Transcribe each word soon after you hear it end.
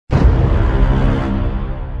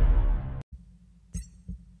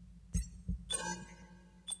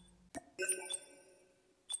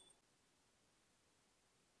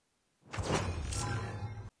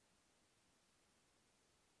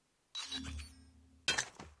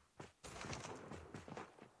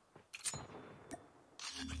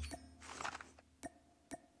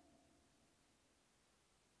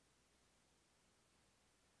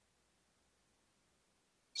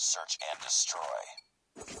search and destroy.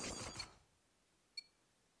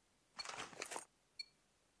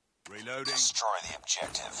 Reloading. Destroy the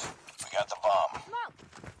objective. We got the bomb.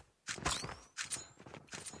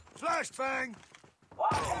 Flashbang!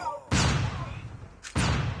 Wow.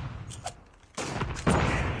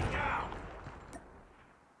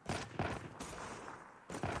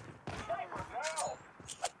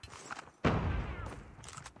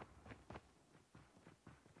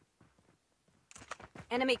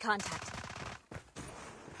 Enemy contact.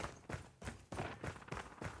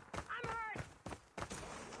 I'm hurt.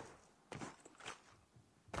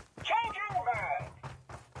 Changing mag.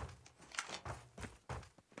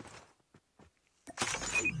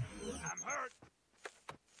 I'm hurt.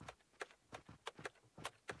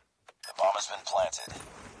 The bomb has been planted.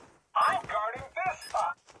 I'm guarding this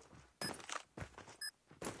spot.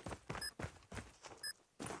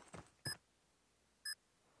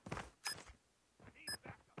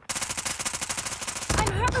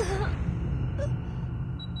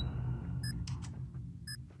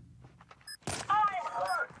 I'm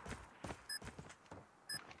hurt.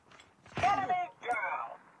 Enemy down.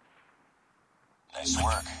 Nice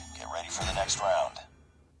work. Get ready for the next round.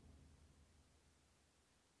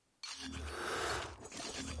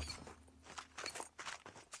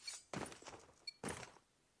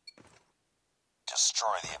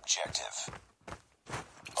 Destroy the objective.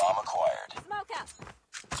 Bomb acquired. Smoke out.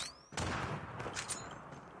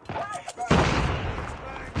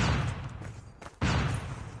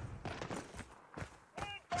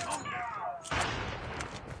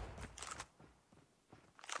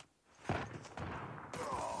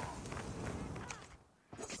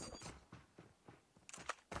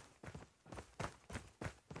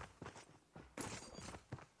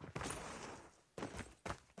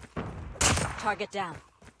 Target down.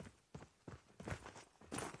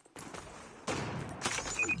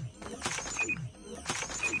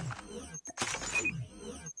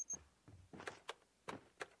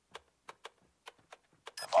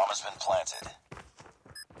 The bomb has been planted.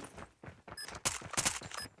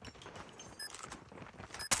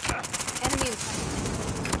 Enemy in sight.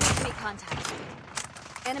 Enemy contact.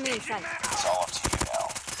 Enemy in sight. It's all up to you now.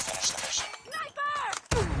 Finish the mission. Sniper!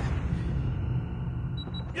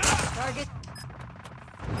 Target.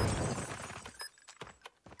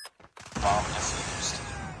 Bomb defused.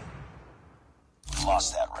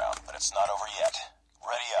 Lost that round, but it's not over yet.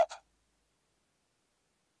 Ready up.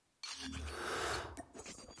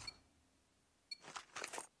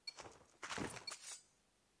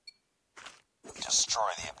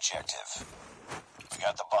 Destroy the objective. We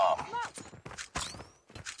got the bomb.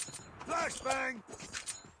 Flashbang!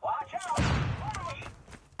 Watch out. Flash.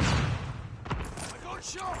 I got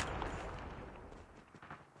shot!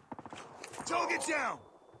 Target down!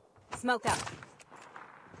 Smoke out.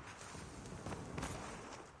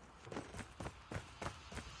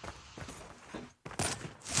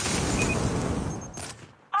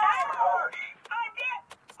 I'm hurt. I'm dead.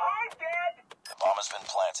 I'm dead. The bomb has been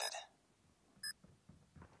planted.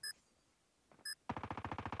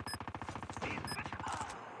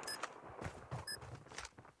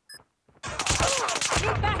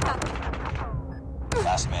 Need backup.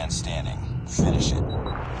 Last man standing. Finish it.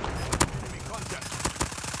 Enemy contact.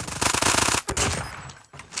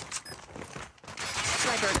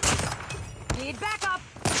 Sniper. Need backup.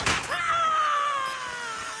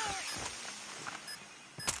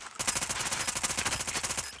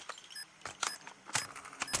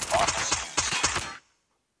 Bomb defused.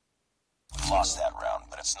 We lost that round,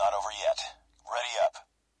 but it's not over yet. Ready up.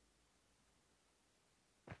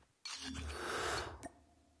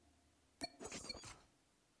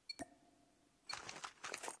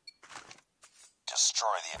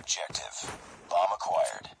 Destroy the objective. Bomb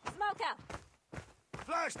acquired. Smoke out.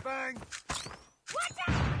 Flashbang! Watch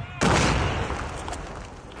out!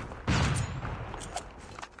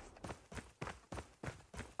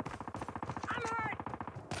 I'm hurt.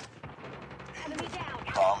 Enemy down.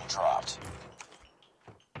 Bomb dropped.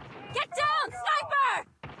 Get down, sniper!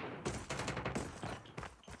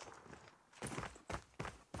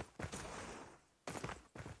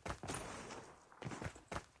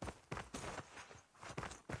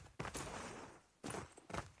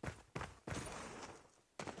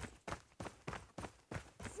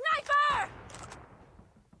 Sniper!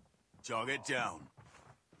 Target down.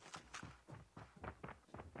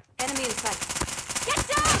 Enemy in sight. Get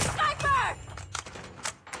down, sniper!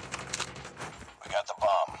 We got the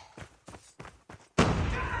bomb.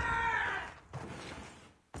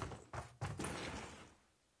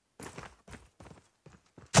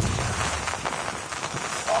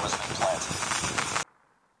 Bomb has been planted.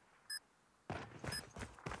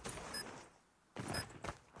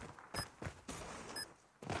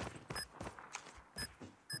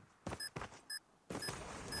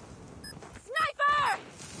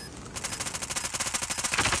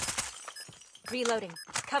 Reloading.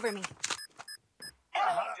 Cover me.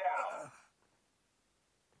 Enemy down.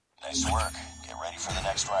 Nice work. Get ready for the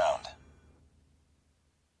next round.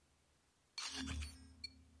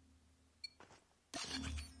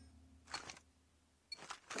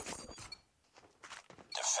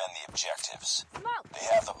 Defend the objectives. Smoke! They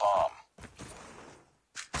have the bomb.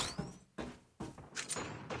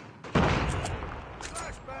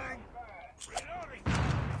 Flashbang! Reloading!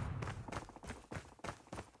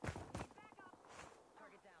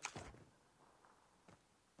 Target down.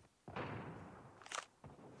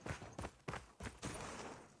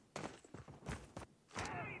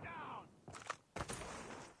 Enemy down!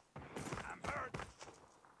 I'm hurt.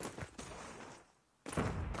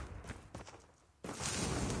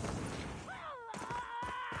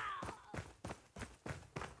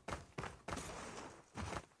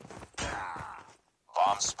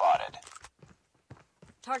 Bomb spotted.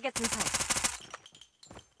 Targets in sight.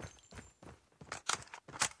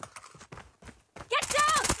 Get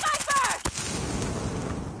down, sniper!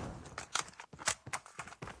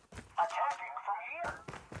 Attacking from here.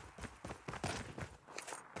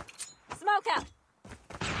 Smoke out.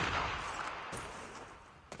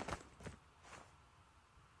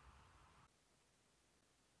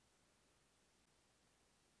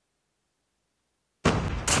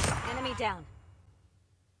 Enemy down.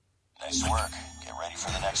 Nice work. Get ready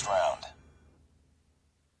for the next round.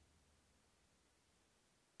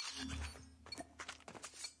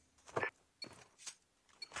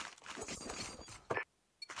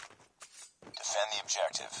 Defend the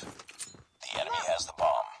objective. The enemy has the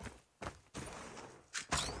bomb.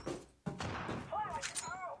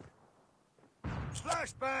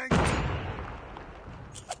 Flashbang!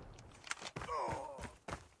 Oh.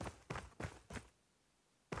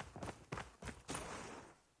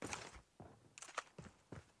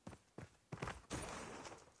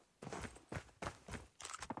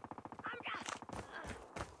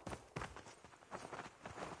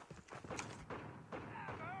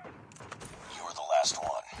 You were the last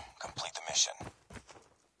one. Complete the mission.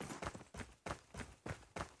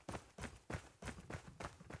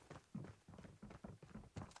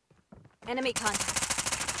 Enemy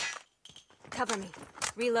contact. Cover me.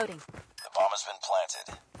 Reloading. The bomb has been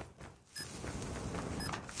planted.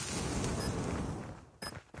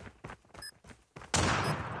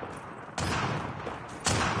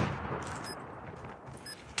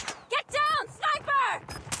 Get down, sniper!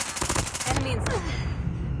 Enemy in sight.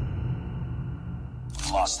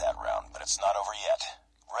 Lost that round, but it's not over yet.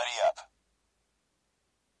 Ready up.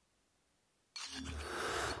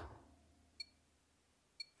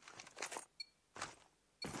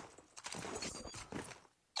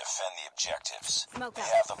 Defend the objectives. Smoke They out.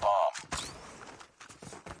 have the bomb.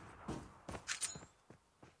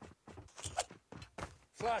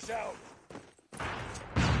 Flash out!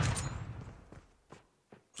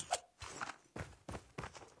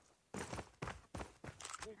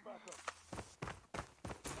 Need backup.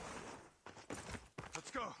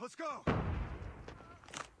 Let's go, let's go!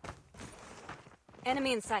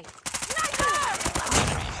 Enemy in sight. The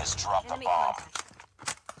enemy has dropped the Enemy bomb. contact.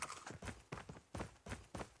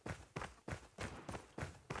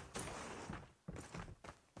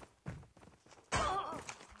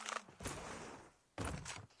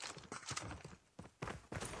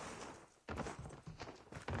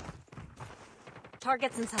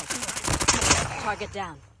 Targets in sight. Target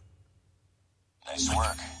down. Nice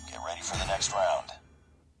work. Get ready for the next round.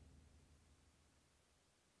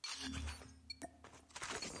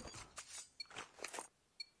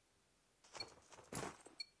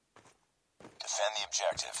 Defend the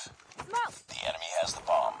objective. Smoke! The enemy has the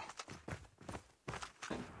bomb.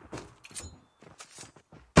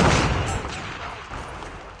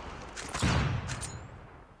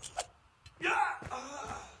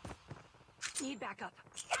 Need backup.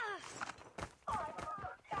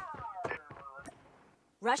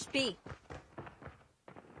 Rush B.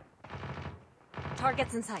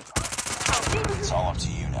 Targets in sight. It's all up to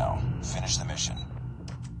you now. Finish the mission.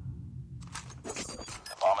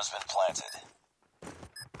 The bomb has been planted.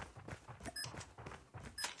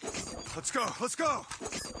 Let's go, let's go!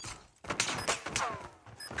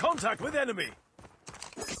 Contact with enemy!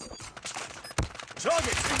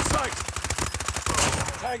 Target in sight!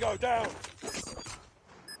 Tango down!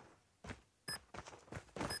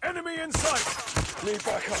 Enemy in sight! Need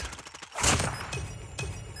backup!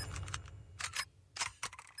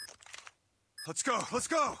 Let's go, let's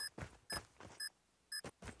go!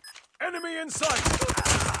 Enemy in sight!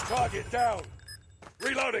 Target down!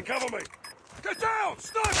 Reloading, cover me! Get down!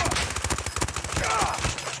 Sniper! Ah!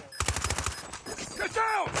 Get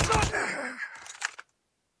down! Sniper!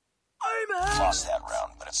 I'm Lost that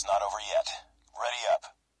round, but it's not over yet. Ready up.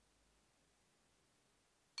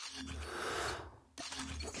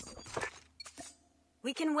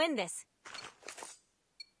 We can win this.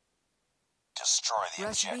 Destroy the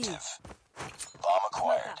Rush B. objective. Bomb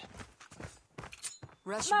acquired.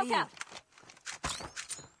 Rush Smoke B. out.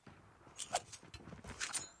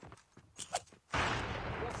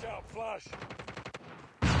 Watch out, flash.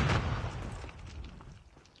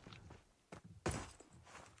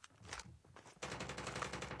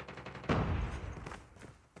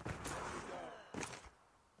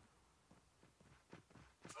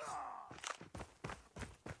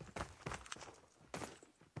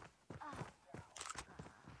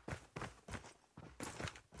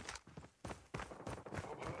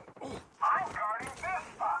 I'm guarding this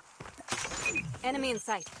spot. Enemy in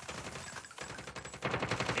sight.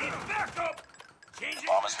 Need backup. Changing.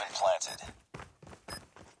 Bomb has been planted.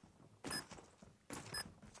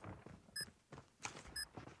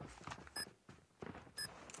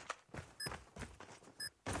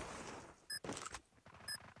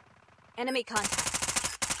 Enemy contact.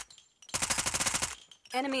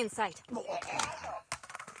 Enemy in sight.